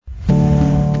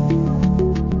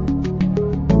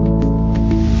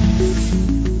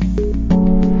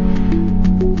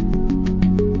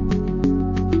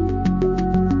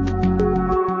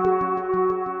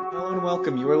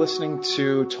welcome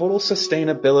to Total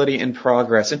Sustainability in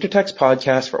Progress, Intertech's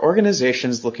podcast for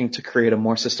organizations looking to create a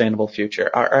more sustainable future.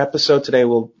 Our episode today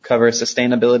will cover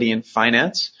sustainability in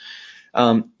finance.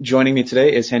 Joining me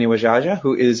today is Hani Wajaja,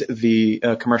 who is the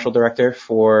commercial director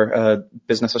for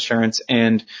business assurance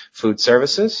and food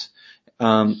services.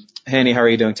 Hani, how are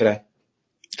you doing today?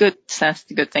 Good, Seth.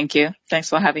 Good, thank you. Thanks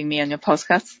for having me on your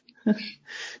podcast.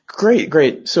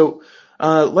 Great. So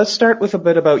let's start with a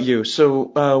bit about you.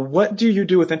 So what do you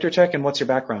do with Intertech and what's your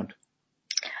background?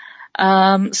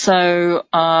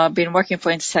 I've been working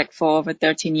for Intertech for over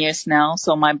 13 years now.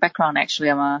 So my background,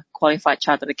 actually, I'm a qualified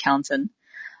chartered accountant.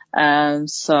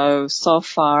 So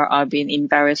far I've been in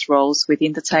various roles with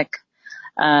Intertech.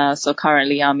 So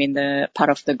currently I'm in the part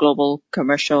of the global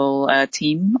commercial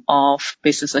team of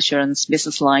business assurance,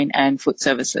 business line, and food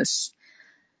services.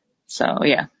 So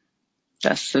yeah,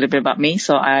 that's a little bit about me.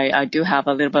 So I do have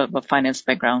a little bit of a finance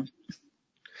background.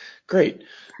 Great.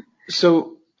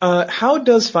 So how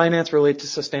does finance relate to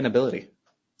sustainability?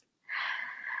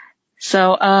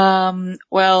 So,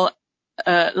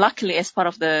 luckily, as part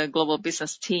of the global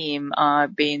business team,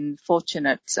 I've been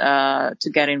fortunate to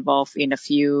get involved in a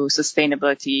few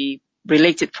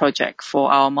sustainability-related projects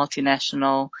for our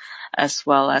multinational as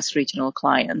well as regional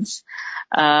clients.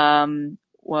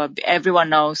 Everyone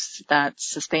knows that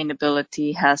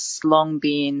sustainability has long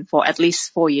been, for at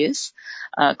least 4 years,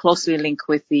 closely linked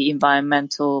with the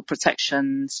environmental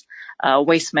protections,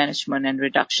 waste management and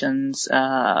reductions.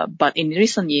 But in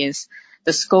recent years,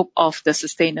 the scope of the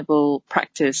sustainable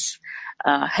practice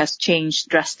has changed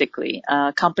drastically.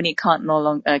 Company can no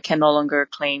longer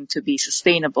claim to be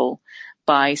sustainable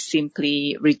by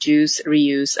simply reduce,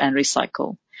 reuse, and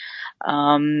recycle.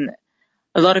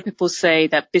 A lot of people say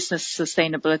that business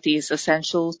sustainability is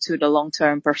essential to the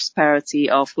long-term prosperity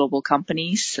of global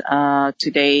companies.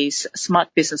 Today's smart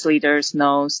business leaders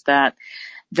knows that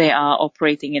they are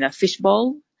operating in a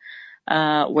fishbowl,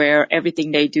 where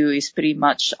everything they do is pretty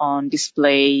much on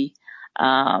display,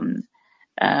 and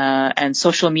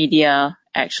social media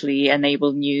actually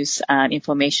enable news and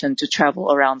information to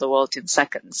travel around the world in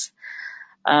seconds.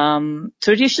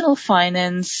 Traditional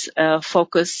finance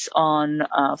focus on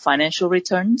financial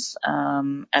returns,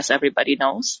 as everybody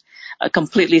knows,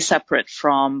 completely separate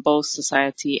from both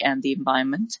society and the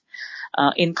environment.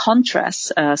 In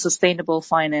contrast, sustainable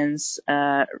finance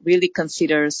really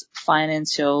considers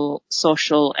financial,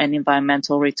 social, and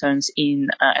environmental returns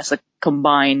as a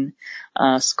combined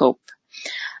scope.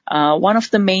 One of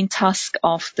the main tasks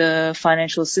of the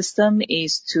financial system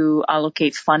is to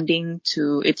allocate funding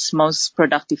to its most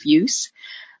productive use.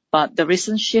 But the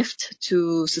recent shift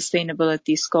to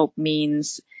sustainability scope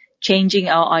means changing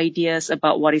our ideas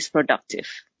about what is productive.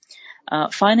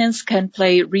 Finance can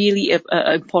play really an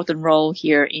important role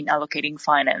here in allocating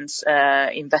finance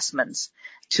investments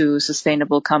to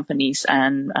sustainable companies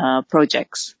and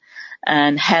projects.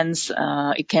 And hence,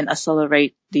 it can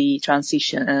accelerate the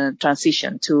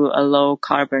transition to a low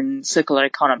carbon circular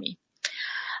economy.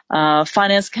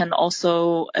 Finance can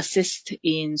also assist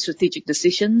in strategic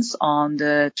decisions on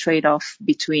the trade-off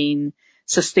between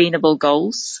sustainable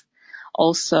goals.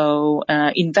 Also,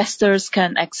 investors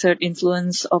can exert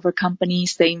influence over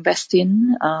companies they invest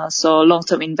in. So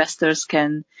long-term investors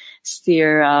can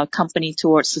steer a company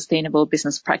towards sustainable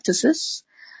business practices.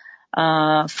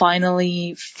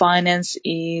 Finally, finance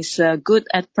is good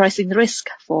at pricing risk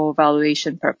for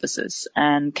valuation purposes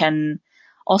and can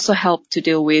also help to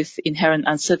deal with inherent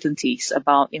uncertainties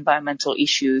about environmental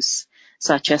issues,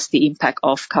 such as the impact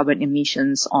of carbon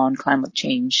emissions on climate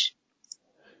change.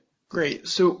 Great.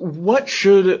 So what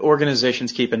should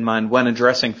organizations keep in mind when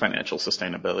addressing financial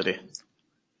sustainability?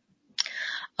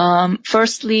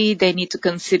 Firstly, they need to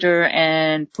consider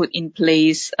and put in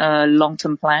place a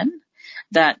long-term plan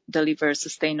that delivers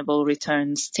sustainable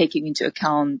returns, taking into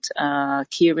account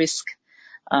key risk,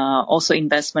 also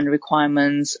investment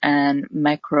requirements and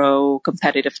macro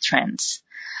competitive trends.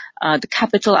 The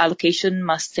capital allocation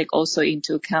must take also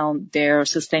into account their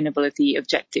sustainability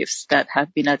objectives that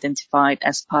have been identified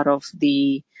as part of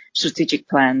the strategic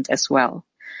plan as well.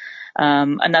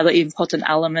 Another important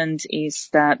element is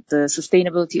that the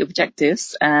sustainability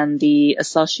objectives and the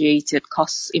associated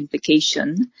cost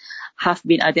implication have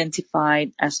been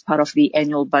identified as part of the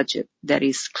annual budget that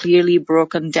is clearly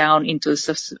broken down into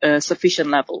a sufficient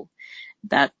level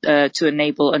that to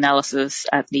enable analysis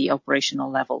at the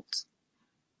operational levels.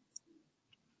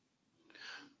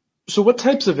 So what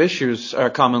types of issues are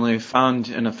commonly found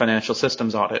in a financial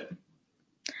systems audit?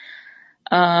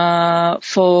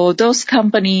 For those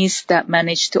companies that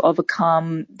manage to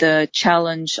overcome the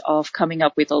challenge of coming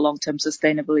up with a long-term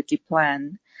sustainability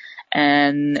plan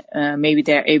and maybe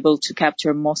they're able to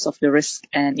capture most of the risk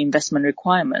and investment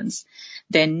requirements,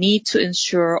 they need to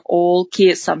ensure all key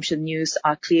assumption used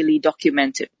are clearly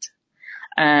documented.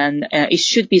 And it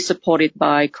should be supported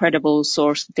by credible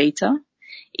source data,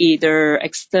 either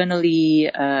externally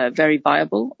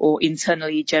verifiable or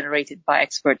internally generated by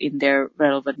experts in their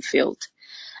relevant field.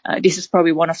 This is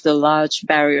probably one of the large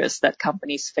barriers that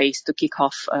companies face to kick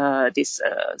off this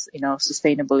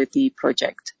sustainability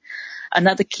project.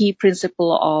 Another key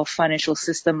principle of financial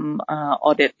system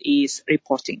audit is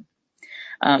reporting.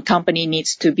 Company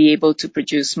needs to be able to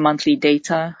produce monthly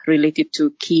data related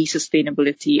to key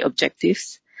sustainability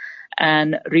objectives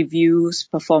and reviews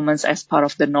performance as part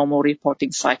of the normal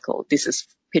reporting cycle. This is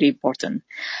pretty important.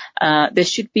 There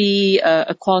should be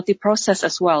a quality process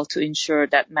as well to ensure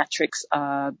that metrics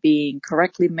are being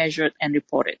correctly measured and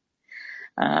reported.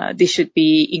 This should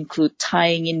include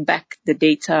tying in back the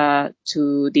data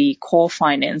to the core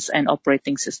finance and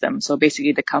operating system. So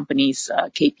basically the company's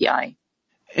KPI.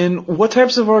 And what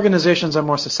types of organizations are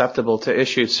more susceptible to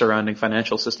issues surrounding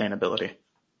financial sustainability?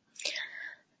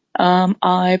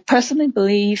 I personally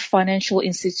believe financial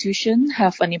institutions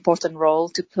have an important role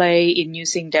to play in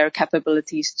using their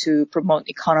capabilities to promote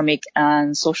economic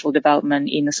and social development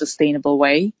in a sustainable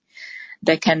way.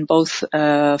 They can both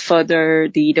further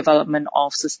the development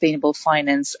of sustainable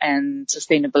finance and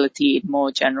sustainability in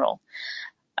more general.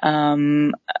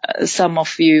 Some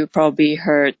of you probably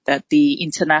heard that the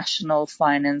International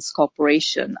Finance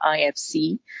Corporation,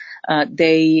 IFC,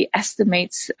 they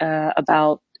estimate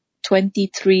about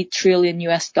 $23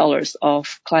 trillion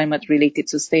of climate-related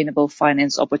sustainable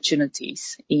finance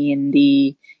opportunities in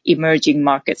the emerging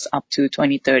markets up to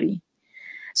 2030.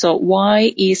 So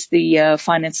why is the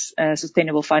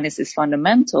sustainable finance is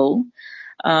fundamental?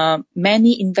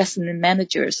 Many investment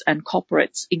managers and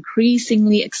corporates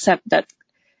increasingly accept that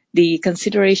the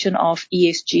consideration of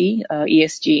ESG,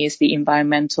 ESG is the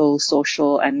environmental,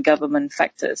 social, and government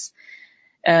factors,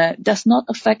 does not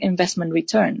affect investment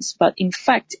returns, but in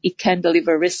fact, it can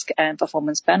deliver risk and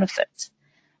performance benefits.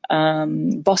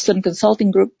 Boston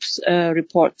Consulting Group's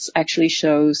reports actually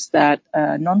shows that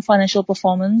non-financial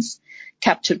performance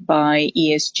captured by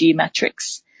ESG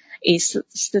metrics is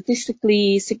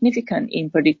statistically significant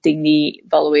in predicting the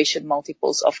valuation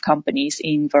multiples of companies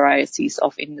in varieties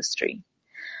of industry.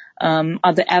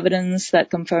 Other evidence that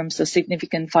confirms the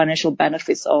significant financial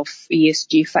benefits of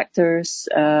ESG factors,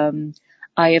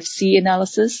 IFC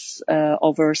analysis,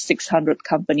 over 600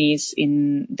 companies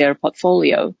in their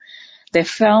portfolio. They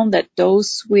found that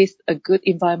those with a good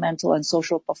environmental and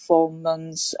social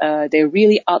performance, they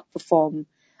really outperform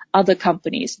other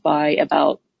companies by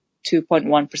about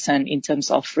 2.1% in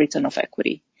terms of return of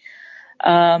equity.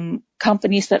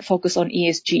 Companies that focus on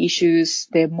ESG issues,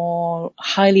 they're more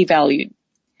highly valued,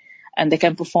 and they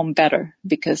can perform better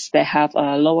because they have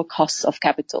a lower cost of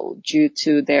capital due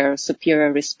to their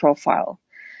superior risk profile.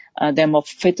 They're more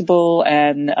profitable,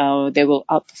 and they will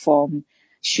outperform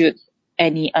should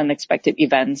any unexpected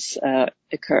events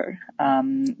occur.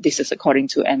 This is according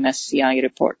to MSCI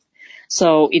report.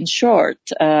 So in short,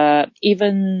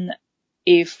 even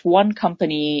if one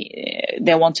company,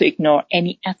 they want to ignore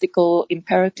any ethical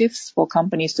imperatives for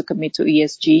companies to commit to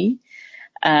ESG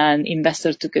and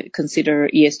investors to consider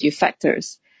ESG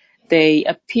factors, they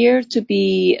appear to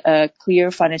be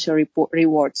clear financial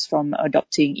rewards from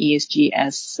adopting ESG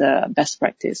as best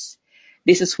practice.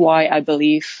 This is why I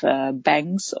believe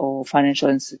banks or financial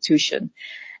institutions,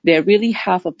 they really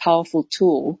have a powerful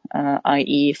tool,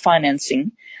 i.e.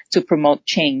 financing, to promote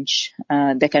change.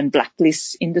 They can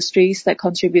blacklist industries that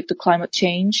contribute to climate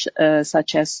change,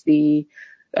 such as the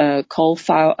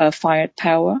coal-fired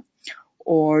power,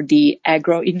 or the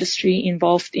agro industry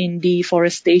involved in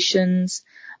deforestation,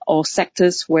 or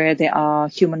sectors where there are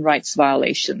human rights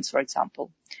violations, for example.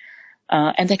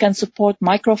 And they can support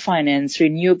microfinance,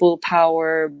 renewable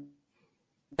power,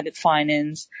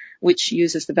 finance, which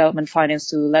uses development finance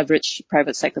to leverage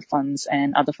private sector funds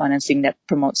and other financing that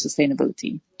promotes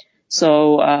sustainability.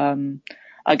 So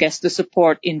I guess the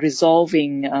support in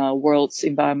resolving world's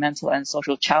environmental and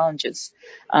social challenges,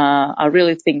 I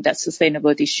really think that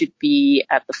sustainability should be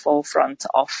at the forefront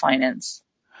of finance.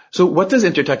 So what does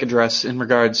Intertek address in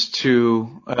regards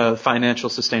to financial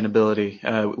sustainability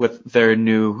with their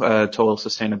new Total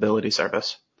Sustainability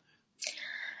Service?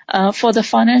 For the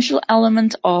financial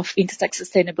element of Intertek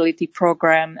Sustainability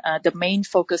Program, the main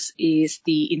focus is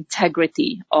the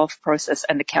integrity of process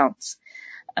and accounts.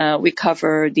 We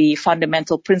cover the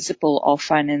fundamental principle of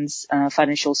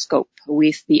financial scope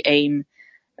with the aim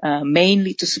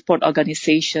mainly to support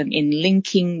organization in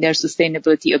linking their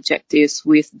sustainability objectives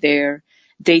with their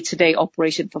day-to-day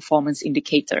operation performance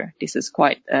indicator. This is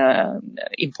quite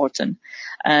important.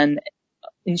 And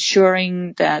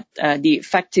ensuring that the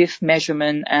effective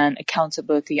measurement and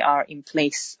accountability are in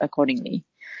place accordingly.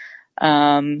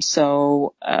 In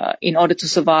order to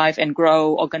survive and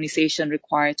grow, organizations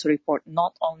require to report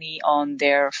not only on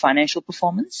their financial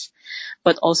performance,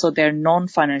 but also their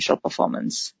non-financial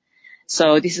performance.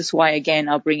 So this is why, again,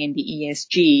 I'll bring in the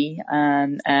ESG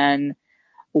and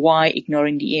why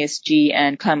ignoring the ESG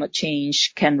and climate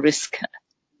change can risk,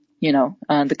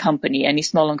 the company, and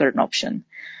it's no longer an option.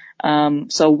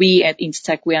 So we at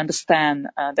Intertek, we understand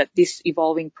that these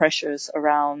evolving pressures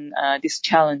around these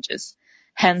challenges.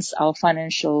 Hence, our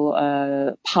financial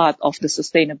part of the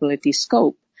sustainability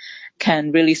scope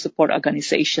can really support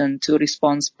organization to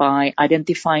respond by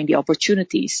identifying the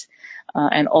opportunities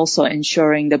and also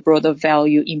ensuring the broader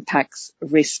value impacts,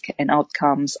 risk, and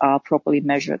outcomes are properly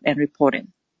measured and reported.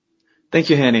 Thank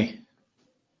you, Hani.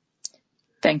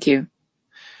 Thank you.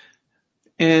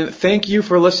 And thank you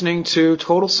for listening to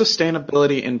Total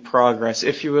Sustainability in Progress.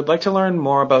 If you would like to learn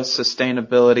more about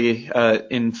sustainability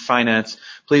in finance,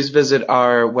 please visit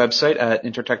our website at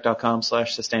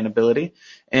intertek.com/sustainability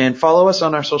and follow us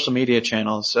on our social media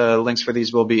channels. Links for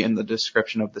these will be in the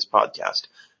description of this podcast.